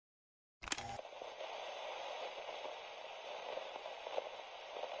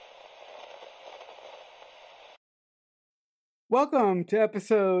Welcome to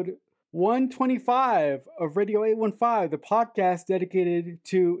episode 125 of Radio 815, the podcast dedicated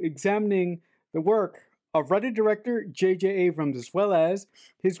to examining the work of writer director J.J. Abrams as well as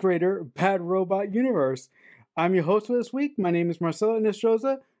his greater Bad Robot universe. I'm your host for this week. My name is Marcelo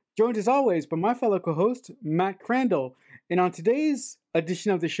Nestroza, joined as always by my fellow co-host Matt Crandall. And on today's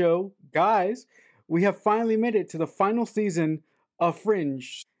edition of the show, guys, we have finally made it to the final season of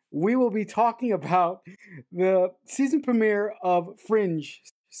Fringe. We will be talking about the season premiere of Fringe,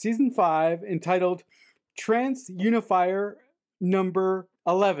 Season 5, entitled Trans Unifier number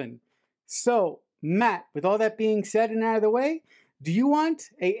 11. So, Matt, with all that being said and out of the way, do you want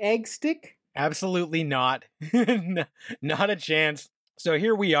a egg stick? Absolutely not. Not a chance. So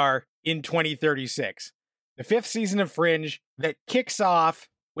here we are in 2036, the fifth season of Fringe that kicks off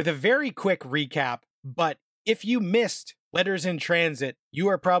with a very quick recap. But if you missed Letters in Transit, you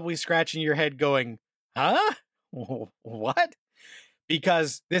are probably scratching your head going, huh? What?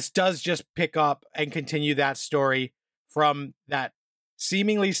 Because this does just pick up and continue that story from that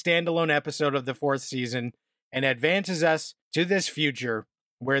seemingly standalone episode of the fourth season and advances us to this future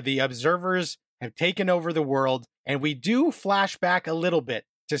where the observers have taken over the world, and we do flash back a little bit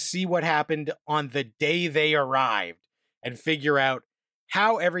to see what happened on the day they arrived and figure out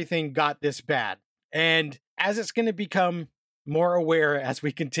how everything got this bad. And as it's going to become more aware as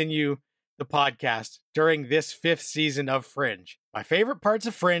we continue the podcast during this fifth season of Fringe. My favorite parts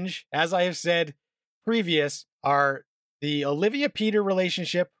of Fringe, as I have said previous, are the Olivia Peter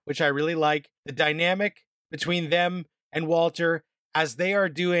relationship, which I really like, the dynamic between them and Walter as they are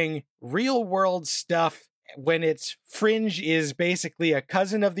doing real world stuff when it's Fringe is basically a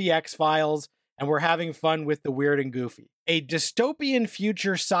cousin of the X-Files and we're having fun with the weird and goofy. A dystopian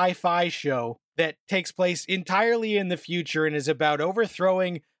future sci-fi show that takes place entirely in the future and is about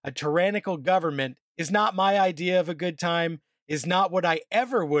overthrowing a tyrannical government is not my idea of a good time, is not what I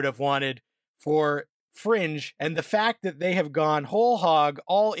ever would have wanted for Fringe. And the fact that they have gone whole hog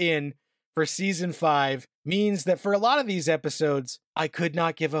all in for season 5 means that for a lot of these episodes, I could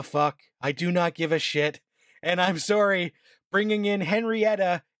not give a fuck. I do not give a shit. And I'm sorry, bringing in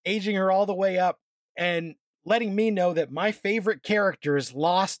Henrietta, aging her all the way up, and letting me know that my favorite characters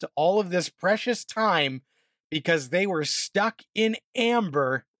lost all of this precious time because they were stuck in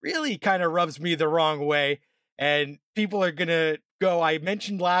amber really kind of rubs me the wrong way. And people are going to go, I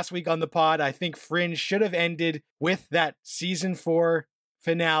mentioned last week on the pod, I think Fringe should have ended with that season 4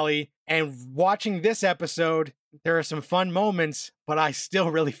 finale. And watching this episode, there are some fun moments, but I still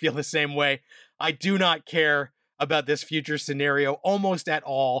really feel the same way. I do not care about this future scenario almost at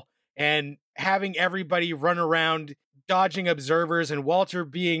all. And having everybody run around dodging observers and Walter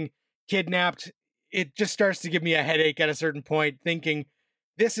being kidnapped, it just starts to give me a headache at a certain point, thinking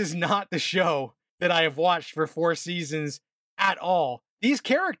this is not the show that I have watched for 4 seasons at all. These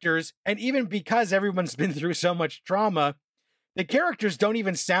characters, and even because everyone's been through so much trauma, the characters don't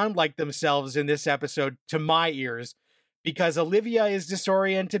even sound like themselves in this episode to my ears, because Olivia is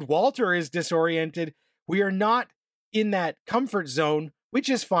disoriented, Walter is disoriented. We are not in that comfort zone, which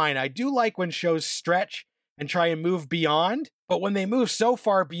is fine. I do like when shows stretch and try and move beyond, but when they move so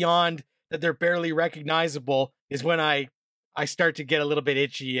far beyond that they're barely recognizable is when I start to get a little bit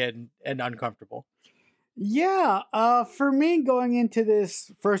itchy and uncomfortable. Yeah, for me, going into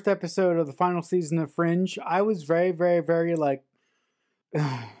this first episode of the final season of Fringe, I was very, very, very like,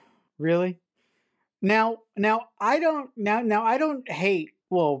 really? Now I don't hate.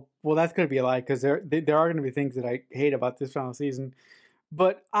 Well, that's gonna be a lie because there are gonna be things that I hate about this final season,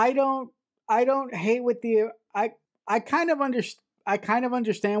 but I don't hate what I kind of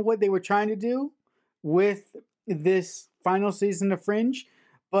understand what they were trying to do with this final season of Fringe.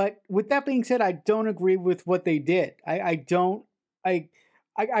 But with that being said, I don't agree with what they did. I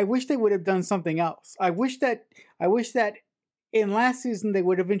wish they would have done something else. I wish that in last season they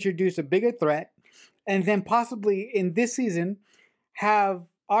would have introduced a bigger threat, and then possibly in this season have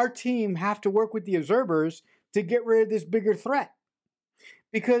our team have to work with the observers to get rid of this bigger threat.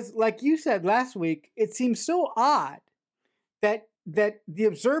 Because like you said last week, it seems so odd that the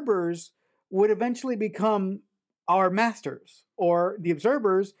observers would eventually become our masters, or the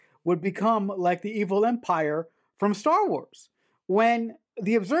observers would become like the evil empire from Star Wars. When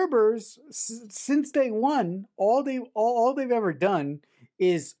the observers, since day one, all they've ever done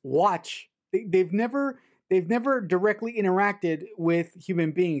is watch. They've never directly interacted with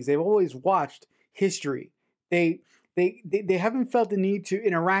human beings. They've always watched history. They haven't felt the need to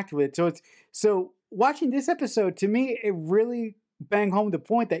interact with it. So watching this episode, to me, it really bang home the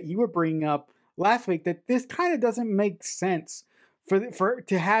point that you were bringing up last week, that this kind of doesn't make sense for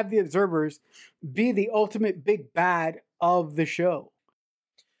to have the observers be the ultimate big bad of the show.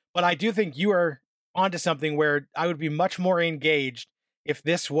 But I do think you are onto something where I would be much more engaged if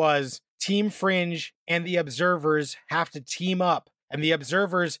this was Team Fringe and the Observers have to team up, and the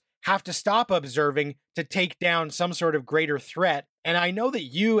Observers have to stop observing to take down some sort of greater threat. And I know that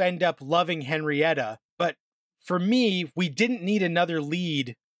you end up loving Henrietta, but for me, we didn't need another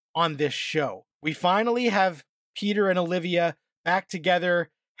lead on this show. We finally have Peter and Olivia back together,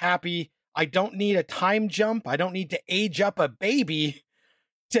 happy. I don't need a time jump. I don't need to age up a baby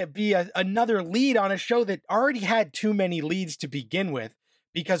to be another lead on a show that already had too many leads to begin with,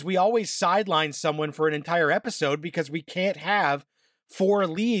 because we always sideline someone for an entire episode because we can't have 4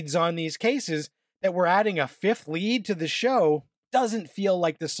 leads on these cases. That we're adding a 5th lead to the show doesn't feel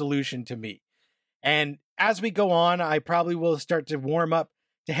like the solution to me. And as we go on, I probably will start to warm up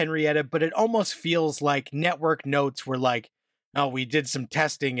to Henrietta, but it almost feels like network notes were like, oh, we did some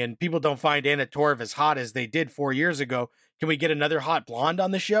testing and people don't find Anna Torv as hot as they did 4 years ago. Can we get another hot blonde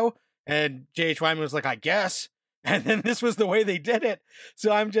on the show? And J.H. Wyman was like, I guess. And then this was the way they did it.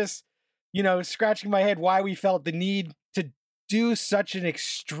 So I'm just, scratching my head why we felt the need to do such an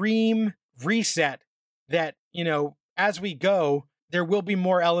extreme reset that, as we go, there will be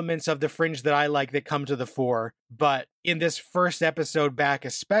more elements of the Fringe that I like that come to the fore. But in this first episode back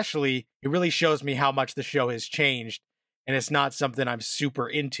especially, it really shows me how much the show has changed. And it's not something I'm super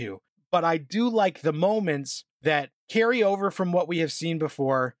into. But I do like the moments that carry over from what we have seen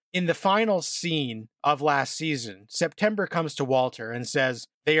before. In the final scene of last season, September comes to Walter and says,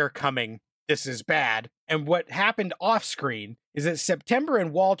 they are coming. This is bad. And what happened off screen is that September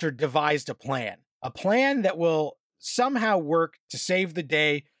and Walter devised a plan that will somehow work to save the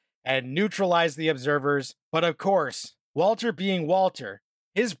day and neutralize the Observers. But of course, Walter being Walter,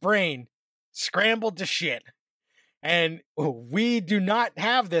 his brain scrambled to shit. And we do not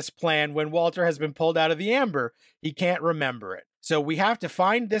have this plan when Walter has been pulled out of the amber. He can't remember it. So we have to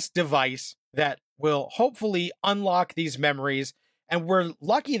find this device that will hopefully unlock these memories. And we're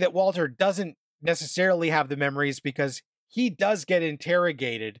lucky that Walter doesn't necessarily have the memories, because he does get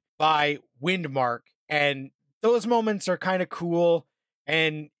interrogated by Windmark. And those moments are kind of cool.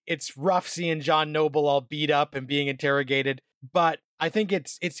 And it's rough seeing John Noble all beat up and being interrogated. But I think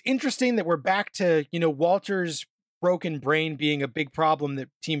it's interesting that we're back to, Walter's broken brain being a big problem that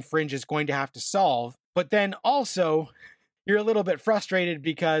Team Fringe is going to have to solve. But then also, you're a little bit frustrated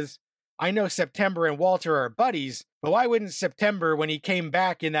because I know September and Walter are buddies, but why wouldn't September, when he came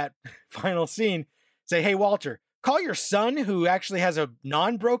back in that final scene, say, hey, Walter, call your son who actually has a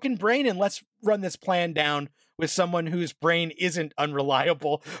non-broken brain and let's run this plan down with someone whose brain isn't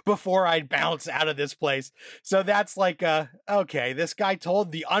unreliable before I bounce out of this place. So that's like, okay, this guy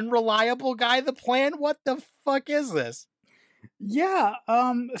told the unreliable guy the plan? What the fuck is this? Yeah,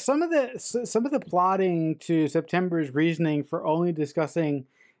 some of the plotting to September's reasoning for only discussing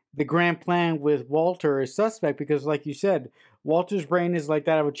the grand plan with Walter is suspect, because, like you said, Walter's brain is like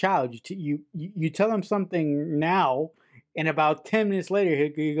that of a child. You tell him something now, and about 10 minutes later,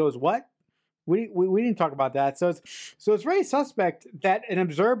 he goes, "What? We didn't talk about that." So it's very suspect that an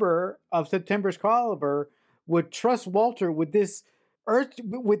observer of September's caliber would trust Walter with this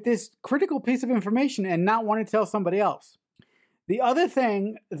critical piece of information and not want to tell somebody else. The other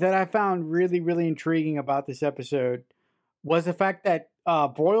thing that I found really, really intriguing about this episode was the fact that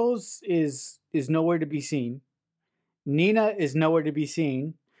Broyles is nowhere to be seen. Nina is nowhere to be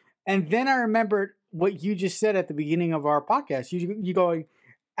seen. And then I remembered what you just said at the beginning of our podcast. You going,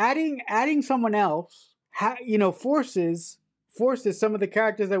 adding someone else, forces some of the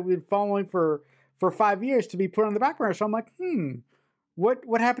characters that we've been following for 5 years to be put on the back burner. So I'm like,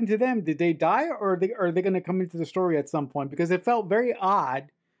 what happened to them? Did they die, or are they going to come into the story at some point? Because it felt very odd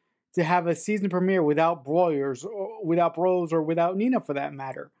to have a season premiere without Broyles, or without Nina, for that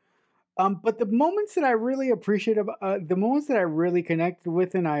matter. But the moments that I really appreciated, the moments that I really connected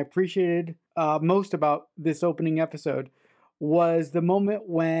with and I appreciated most about this opening episode, was the moment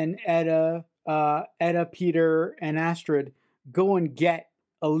when Etta, Peter, and Astrid go and get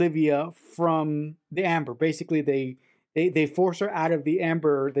Olivia from the amber. Basically, they force her out of the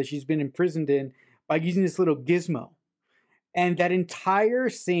amber that she's been imprisoned in by using this little gizmo. And that entire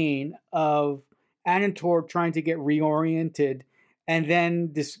scene of Anna Torv trying to get reoriented, and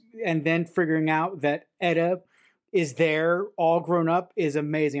then figuring out that Etta is there, all grown up, is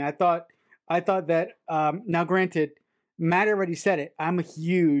amazing. I thought that now, granted, Matt already said it, I'm a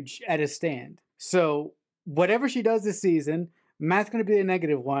huge Etta stan. So whatever she does this season, Matt's going to be the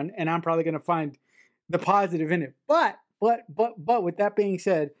negative one, and I'm probably going to find the positive in it. But with that being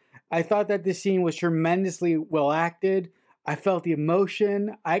said, I thought that this scene was tremendously well acted. I felt the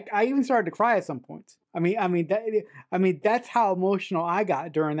emotion. I even started to cry at some points. That's how emotional I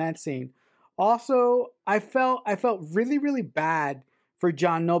got during that scene. Also, I felt really really bad for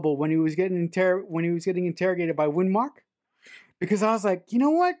John Noble when he was getting interrogated by Windmark, because I was like, you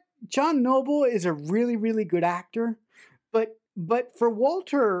know what, John Noble is a really really good actor, but for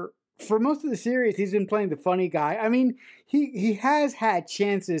Walter, for most of the series, he's been playing the funny guy. I mean, he has had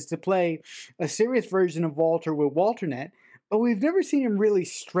chances to play a serious version of Walter with Walternet, but we've never seen him really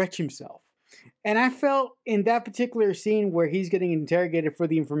stretch himself. And I felt in that particular scene where he's getting interrogated for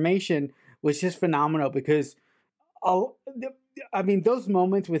the information was just phenomenal, because I'll, I mean, those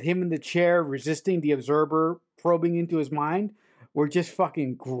moments with him in the chair resisting the observer probing into his mind were just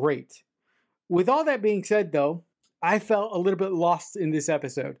fucking great. With all that being said, though, I felt a little bit lost in this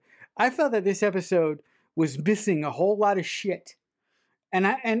episode. I felt that this episode was missing a whole lot of shit, and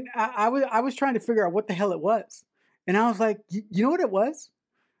I was trying to figure out what the hell it was, and I was like, you know what it was?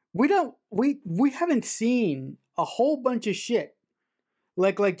 We haven't seen a whole bunch of shit.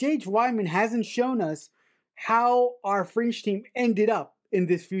 Like J.H. Wyman hasn't shown us how our Fringe team ended up in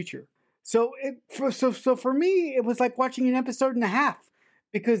this future. So for me, it was like watching an episode and a half,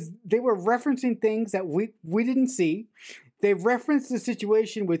 because they were referencing things that we didn't see. They referenced the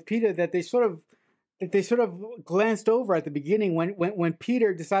situation with Peter that they sort of glanced over at the beginning when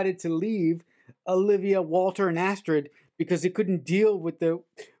Peter decided to leave Olivia, Walter, and Astrid because he couldn't deal with the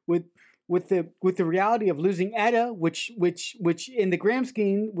reality of losing Etta, which in the grand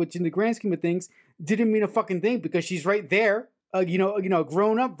scheme of things didn't mean a fucking thing, because she's right there. A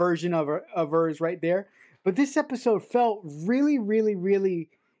grown up version of her is right there. But this episode felt really, really, really.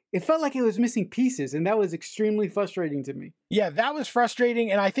 It felt like it was missing pieces, and that was extremely frustrating to me. Yeah, that was frustrating,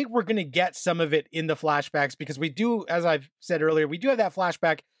 and I think we're going to get some of it in the flashbacks, because we do, as I've said earlier, we do have that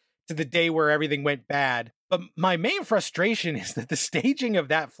flashback to the day where everything went bad. But my main frustration is that the staging of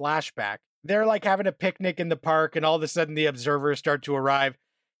that flashback, they're like having a picnic in the park, and all of a sudden the observers start to arrive,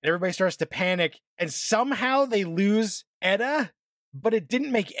 and everybody starts to panic, and somehow they lose Etta, but it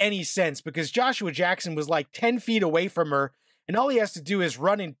didn't make any sense, because Joshua Jackson was like 10 feet away from her, and all he has to do is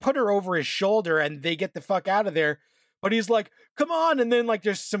run and put her over his shoulder, and they get the fuck out of there. But he's like, come on, and then like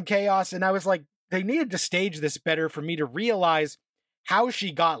there's some chaos, and I was like, they needed to stage this better for me to realize how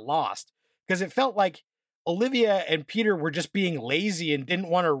she got lost, because it felt like Olivia and Peter were just being lazy and didn't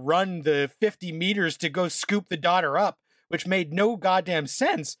want to run the 50 meters to go scoop the daughter up, which made no goddamn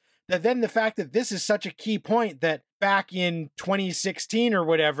sense. That then the fact that this is such a key point, that back in 2016 or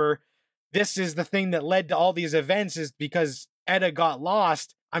whatever, this is the thing that led to all these events, is because Etta got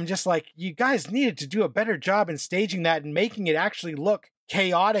lost. I'm just like, you guys needed to do a better job in staging that and making it actually look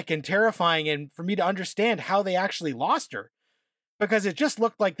chaotic and terrifying, and for me to understand how they actually lost her. Because it just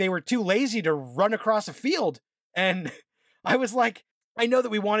looked like they were too lazy to run across a field. And I was like, I know that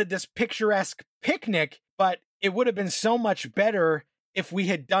we wanted this picturesque picnic, but it would have been so much better if we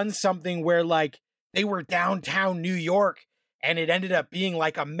had done something where like they were downtown New York and it ended up being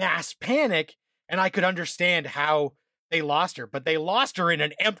like a mass panic, and I could understand how they lost her. But they lost her in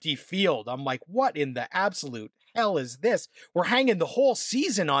an empty field. I'm like, what in the absolute hell is this? We're hanging the whole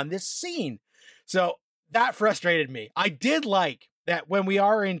season on this scene. So that frustrated me. I did like that when we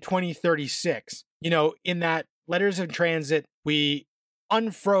are in 2036, in that Letters in Transit, we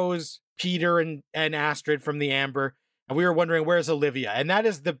unfroze Peter and Astrid from the amber, and we were wondering, where's Olivia? And that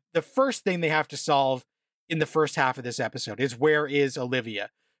is the first thing they have to solve in the first half of this episode, is where is Olivia?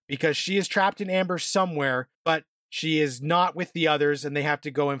 Because she is trapped in amber somewhere, but she is not with the others, and they have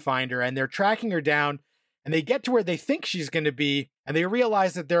to go and find her, and they're tracking her down, and they get to where they think she's going to be, and they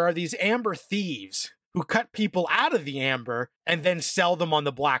realize that there are these amber thieves who cut people out of the amber and then sell them on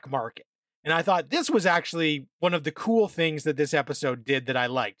the black market. And I thought this was actually one of the cool things that this episode did that I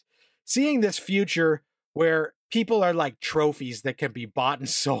liked. Seeing this future where people are like trophies that can be bought and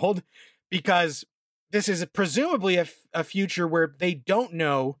sold, because this is presumably a future where they don't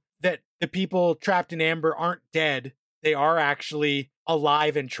know that the people trapped in amber aren't dead. They are actually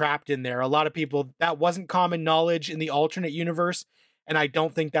alive and trapped in there. A lot of people, that wasn't common knowledge in the alternate universe, and I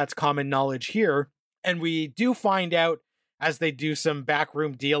don't think that's common knowledge here. And we do find out, as they do some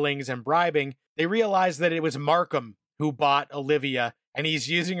backroom dealings and bribing, they realize that it was Markham who bought Olivia, and he's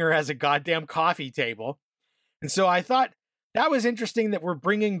using her as a goddamn coffee table. And so I thought that was interesting that we're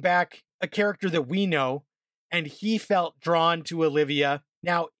bringing back a character that we know, and he felt drawn to Olivia.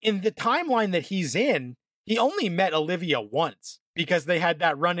 Now, in the timeline that he's in, he only met Olivia once, because they had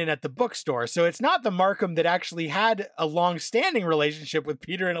that run-in at the bookstore. So it's not the Markham that actually had a long-standing relationship with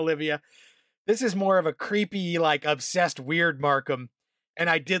Peter and Olivia. This is more of a creepy, like, obsessed, weird Markham. And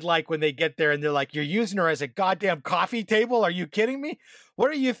I did like when they get there and they're like, you're using her as a goddamn coffee table? Are you kidding me?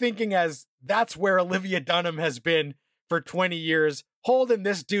 What are you thinking as that's where Olivia Dunham has been for 20 years, holding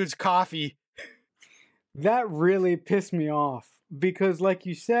this dude's coffee? That really pissed me off because, like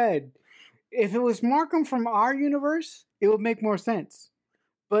you said, if it was Markham from our universe, it would make more sense.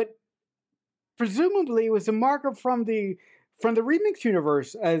 But presumably, it was a Markham from the remix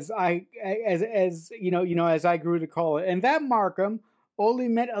universe, as as I grew to call it, and that Markham only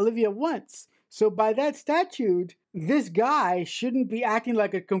met Olivia once. So by that statute, this guy shouldn't be acting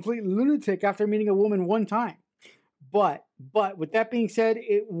like a complete lunatic after meeting a woman one time. But with that being said,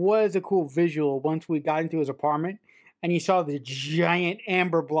 it was a cool visual once we got into his apartment and you saw the giant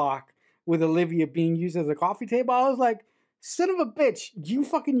amber block with Olivia being used as a coffee table. I was like, son of a bitch, you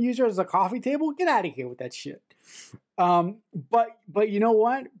fucking use her as a coffee table? Get out of here with that shit. But you know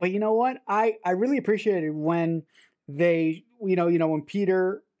what? I really appreciated when they, when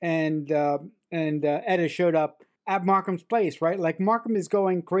Peter and Etta showed up at Markham's place, right? Like Markham is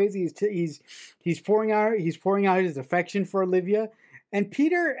going crazy. He's pouring out his affection for Olivia, and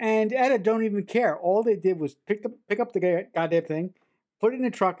Peter and Etta don't even care. All they did was pick up the goddamn thing, put it in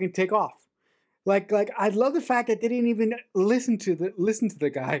a truck, and take off. Like I love the fact that they didn't even listen to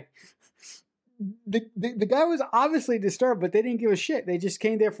the guy. The guy was obviously disturbed, but they didn't give a shit. They just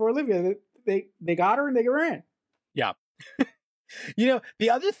came there for Olivia. They got her and they ran. Yeah. The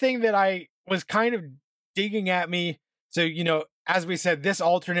other thing that I was kind of digging at me. So, as we said, this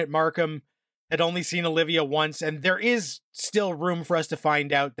alternate Markham had only seen Olivia once, and there is still room for us to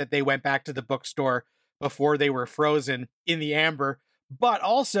find out that they went back to the bookstore before they were frozen in the amber. But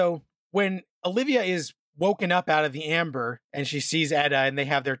also, when Olivia is woken up out of the amber and she sees Etta and they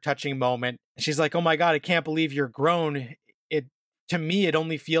have their touching moment, she's like, oh my God, I can't believe you're grown. To me, it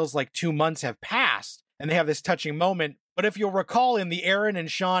only feels like 2 months have passed. And they have this touching moment. But if you'll recall in the Aaron and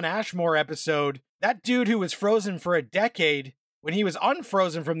Shawn Ashmore episode, that dude who was frozen for a decade, when he was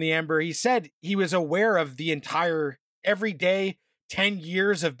unfrozen from the amber, he said he was aware of the entire every day, 10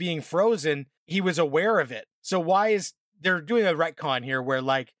 years of being frozen. He was aware of it. So why is they're doing a retcon here where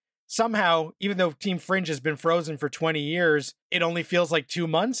like somehow, even though Team Fringe has been frozen for 20 years, it only feels like 2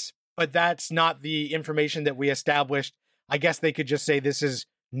 months, but that's not the information that we established. I guess they could just say this is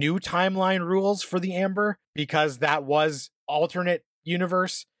new timeline rules for the amber because that was alternate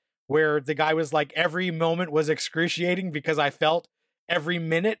universe where the guy was like, every moment was excruciating because I felt every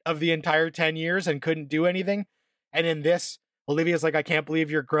minute of the entire 10 years and couldn't do anything. And in this, Olivia's like, I can't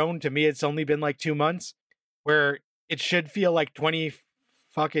believe you're grown. To me, it's only been like 2 months, where it should feel like 20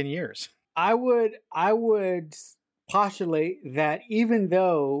 fucking years. I would postulate that even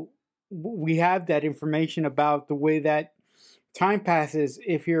though we have that information about the way that time passes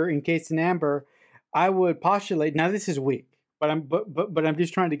if you're encased in amber, I would postulate, now this is weak, but I'm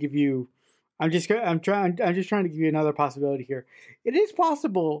just trying to give you I'm just trying to give you another possibility here. It is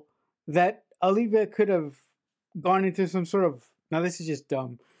possible that Olivia could have gone into some sort of, now this is just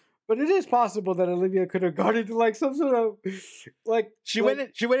dumb, but it is possible that Olivia could have gone into like some sort of like she went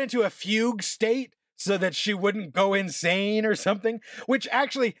into a fugue state so that she wouldn't go insane or something, which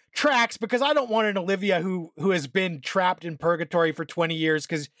actually tracks because I don't want an Olivia who has been trapped in purgatory for 20 years,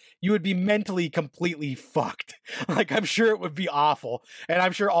 because you would be mentally completely fucked. Like, I'm sure it would be awful. And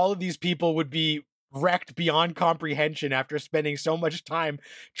I'm sure all of these people would be wrecked beyond comprehension after spending so much time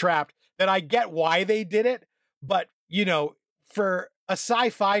trapped, that I get why they did it. But, for a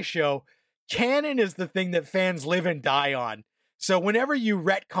sci-fi show, canon is the thing that fans live and die on. So whenever you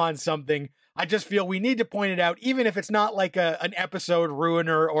retcon something, I just feel we need to point it out, even if it's not like an episode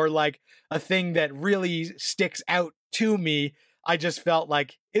ruiner or like a thing that really sticks out to me. I just felt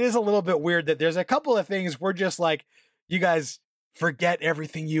like it is a little bit weird that there's a couple of things we're just like, you guys forget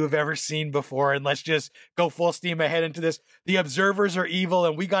everything you have ever seen before and let's just go full steam ahead into this. The observers are evil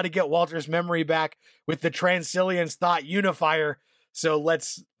and we got to get Walter's memory back with the Transcillions thought unifier. So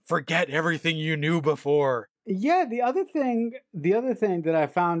let's forget everything you knew before. Yeah, the other thing that I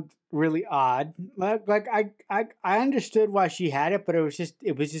found really odd, like I understood why she had it, but it was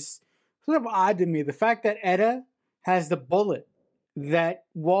just sort of odd to me. The fact that Etta has the bullet that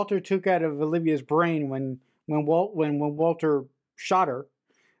Walter took out of Olivia's brain when Walter shot her,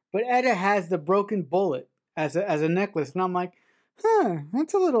 but Etta has the broken bullet as a necklace, and I'm like,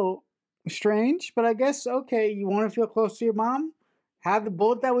 that's a little strange, but I guess okay, you want to feel close to your mom, have the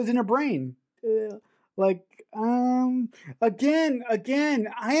bullet that was in her brain. Again,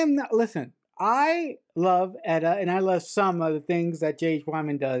 I am not, listen, I love Etta and I love some of the things that J.H.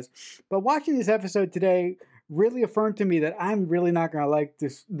 Wyman does, but watching this episode today really affirmed to me that I'm really not going to like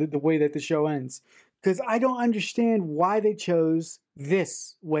this, the way that the show ends, because I don't understand why they chose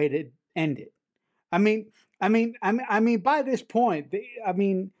this way to end it. By this point,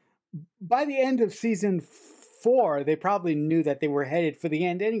 by the end of season 4, they probably knew that they were headed for the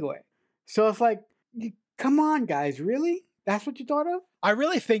end anyway. So it's like, come on, guys, really? That's what you thought of? I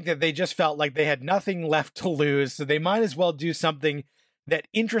really think that they just felt like they had nothing left to lose, so they might as well do something that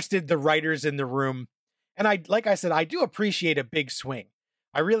interested the writers in the room. And like I said, I do appreciate a big swing.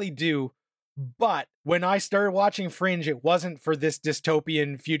 I really do. But when I started watching Fringe, it wasn't for this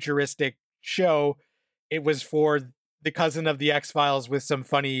dystopian, futuristic show. It was for the cousin of the X-Files with some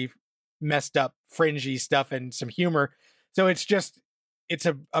funny, messed up, fringy stuff and some humor. So it's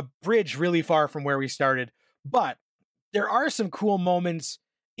a bridge really far from where we started. But there are some cool moments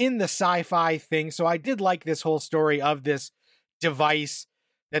in the sci-fi thing. So I did like this whole story of this device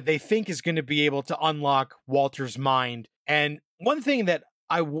that they think is going to be able to unlock Walter's mind. And one thing that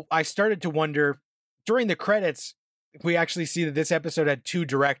I started to wonder during the credits, we actually see that this episode had 2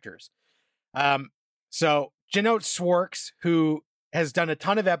 directors. So Janote Swarks, who has done a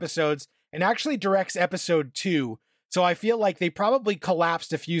ton of episodes and actually directs episode 2. So I feel like they probably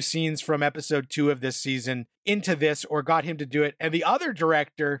collapsed a few scenes from episode 2 of this season into this or got him to do it. And the other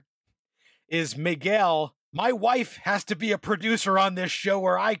director is Miguel. My wife has to be a producer on this show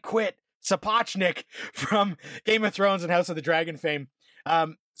or I quit. Sapochnik from Game of Thrones and House of the Dragon fame.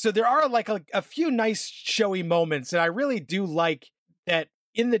 So there are like a few nice showy moments. And I really do like that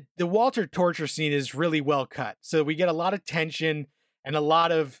in the Walter torture scene is really well cut. So we get a lot of tension and a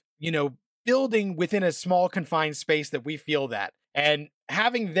lot of, building within a small confined space that we feel that. And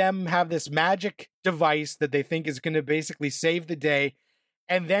having them have this magic device that they think is going to basically save the day,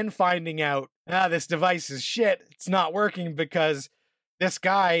 and then finding out, this device is shit. It's not working because this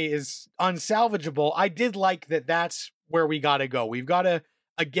guy is unsalvageable. I did like that that's where we got to go. We've got to,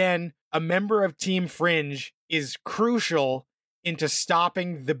 again, a member of Team Fringe is crucial into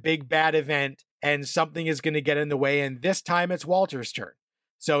stopping the big bad event, and something is going to get in the way. And this time it's Walter's turn.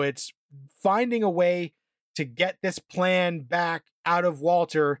 So it's finding a way to get this plan back out of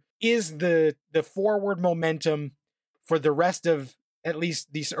Walter is the forward momentum for the rest of at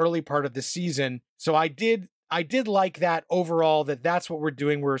least this early part of the season. So I did like that overall, that's what we're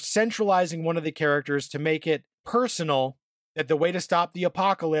doing. We're centralizing one of the characters to make it personal, that the way to stop the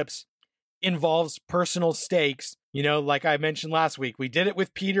apocalypse involves personal stakes. Like I mentioned last week, we did it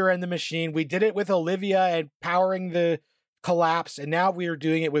with Peter and the machine. We did it with Olivia and powering the collapse. And now we are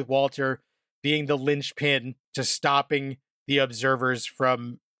doing it with Walter being the linchpin to stopping the observers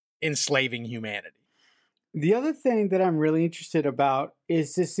from enslaving humanity. The other thing that I'm really interested about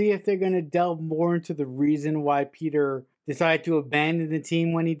is to see if they're going to delve more into the reason why Peter decided to abandon the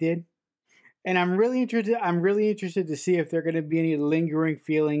team when he did. And I'm really interested to see if there are going to be any lingering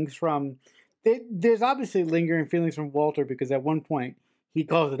feelings from... There's obviously lingering feelings from Walter because at one point he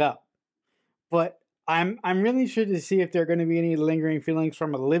calls it up. But I'm really interested to see if there are going to be any lingering feelings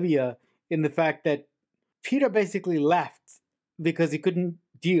from Olivia in the fact that Peter basically left because he couldn't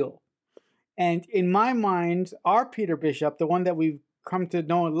deal. And in my mind, our Peter Bishop, the one that we've come to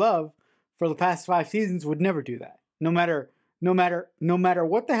know and love for the past 5 seasons, would never do that. No matter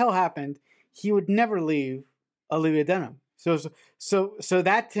what the hell happened, he would never leave Olivia Denham. So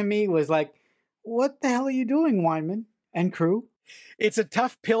that to me was like, what the hell are you doing, Weinman and crew? It's a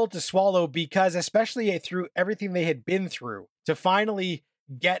tough pill to swallow because, especially through everything they had been through, to finally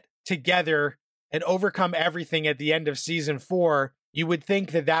get together and overcome everything at the end of season 4, you would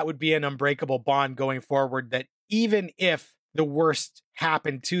think that would be an unbreakable bond going forward, that even if the worst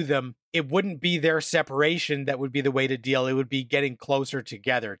happened to them, it wouldn't be their separation that would be the way to deal. It would be getting closer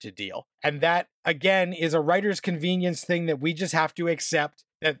together to deal. And that, again, is a writer's convenience thing that we just have to accept,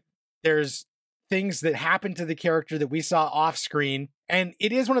 that there's things that happen to the character that we saw off screen. And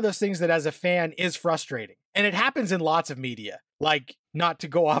it is one of those things that as a fan is frustrating. And it happens in lots of media. Like, not to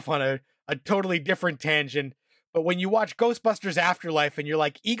go off on a totally different tangent, but when you watch Ghostbusters Afterlife and you're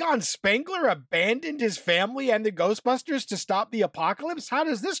like, Egon Spengler abandoned his family and the Ghostbusters to stop the apocalypse? How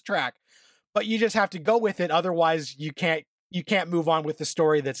does this track? But you just have to go with it. Otherwise, you can't move on with the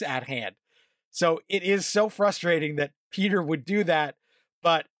story that's at hand. So it is so frustrating that Peter would do that.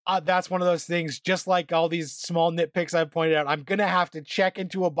 But that's one of those things, just like all these small nitpicks I've pointed out, I'm going to have to check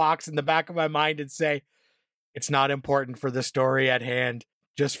into a box in the back of my mind and say, it's not important for the story at hand.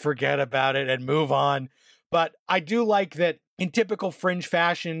 Just forget about it and move on. But I do like that in typical Fringe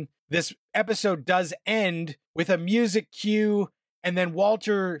fashion, this episode does end with a music cue and then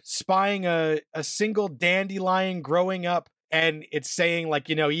Walter spying a single dandelion growing up. And it's saying, like,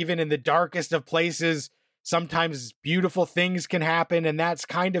 even in the darkest of places, sometimes beautiful things can happen. And that's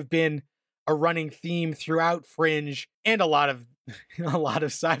kind of been a running theme throughout Fringe and a lot of a lot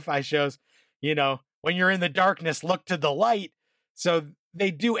of sci-fi shows, when you're in the darkness, look to the light. So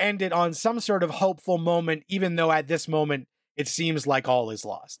they do end it on some sort of hopeful moment, even though at this moment it seems like all is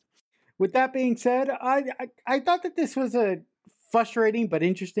lost. With that being said, I thought that this was a frustrating but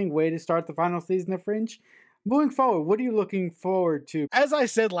interesting way to start the final season of Fringe. Moving forward, what are you looking forward to? As I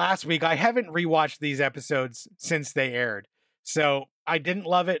said last week, I haven't rewatched these episodes since they aired. So I didn't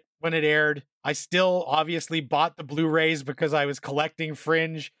love it when it aired. I still obviously bought the Blu-rays because I was collecting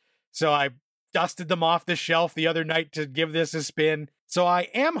Fringe. So I dusted them off the shelf the other night to give this a spin. So I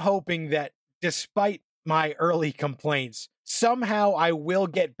am hoping that despite my early complaints, somehow I will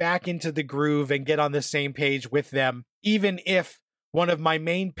get back into the groove and get on the same page with them, even if one of my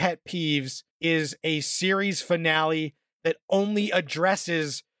main pet peeves is a series finale that only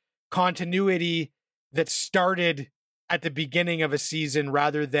addresses continuity that started at the beginning of a season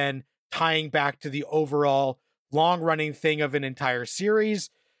rather than tying back to the overall long-running thing of an entire series,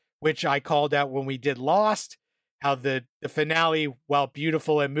 which I called out when we did Lost, how the finale, while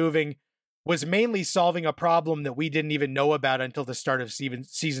beautiful and moving, was mainly solving a problem that we didn't even know about until the start of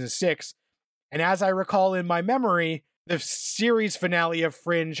season 6. And as I recall in my memory, the series finale of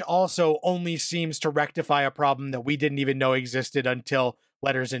Fringe also only seems to rectify a problem that we didn't even know existed until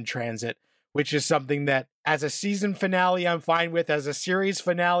Letters in Transit, which is something that as a season finale, I'm fine with. As a series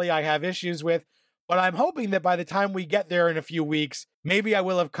finale, I have issues with. But I'm hoping that by the time we get there in a few weeks, maybe I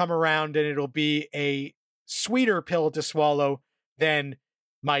will have come around and it'll be a sweeter pill to swallow than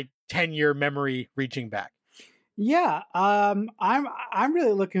my 10-year memory reaching back. Yeah, I'm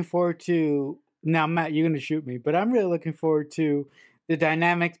really looking forward to. Now, Matt, you're going to shoot me, but I'm really looking forward to the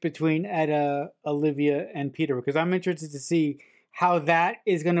dynamics between Etta, Olivia, and Peter, because I'm interested to see how that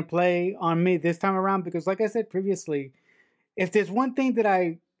is going to play on me this time around. Because, like I said previously, if there's one thing that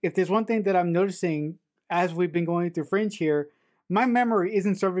I'm noticing as we've been going through Fringe here, my memory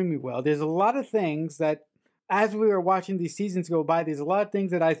isn't serving me well. There's a lot of things that, as we were watching these seasons go by, there's a lot of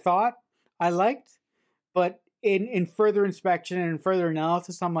things that I thought I liked, but in further inspection and further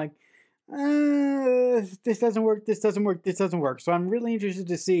analysis, I'm like, this doesn't work. So I'm really interested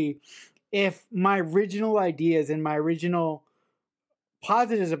to see if my original ideas and my original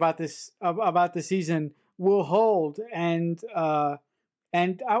positives about the season will hold, and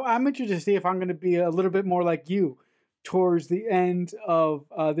I'm interested to see if I'm going to be a little bit more like you towards the end of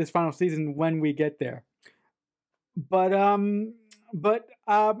this final season when we get there. But I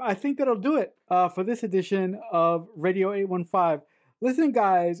think that'll do it for this edition of Radio 815. Listen,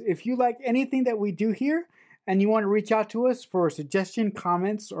 guys, if you like anything that we do here and you want to reach out to us for a suggestion,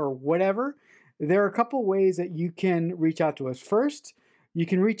 comments, or whatever, there are a couple ways that you can reach out to us. First, you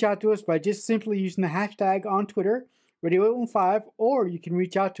can reach out to us by just simply using the hashtag on Twitter, Radio815, or you can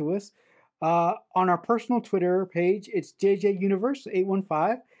reach out to us on our personal Twitter page. It's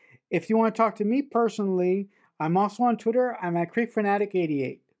JJUniverse815. If you want to talk to me personally, I'm also on Twitter. I'm at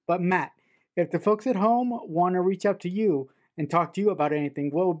CreekFanatic88. But Matt, if the folks at home want to reach out to you and talk to you about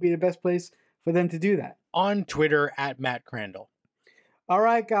anything, what would be the best place for them to do that? On Twitter at Matt Crandall. All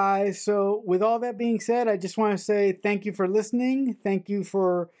right, guys. So with all that being said, I just want to say thank you for listening. Thank you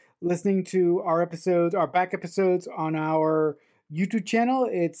for listening to our episodes, our back episodes on our YouTube channel.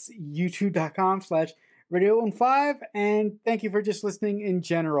 It's youtube.com/radio15. And thank you for just listening in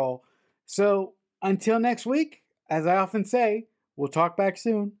general. So until next week, as I often say, we'll talk back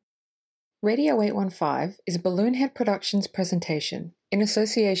soon. Radio 815 is a Balloonhead Productions presentation in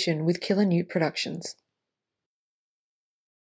association with Killer Newt Productions.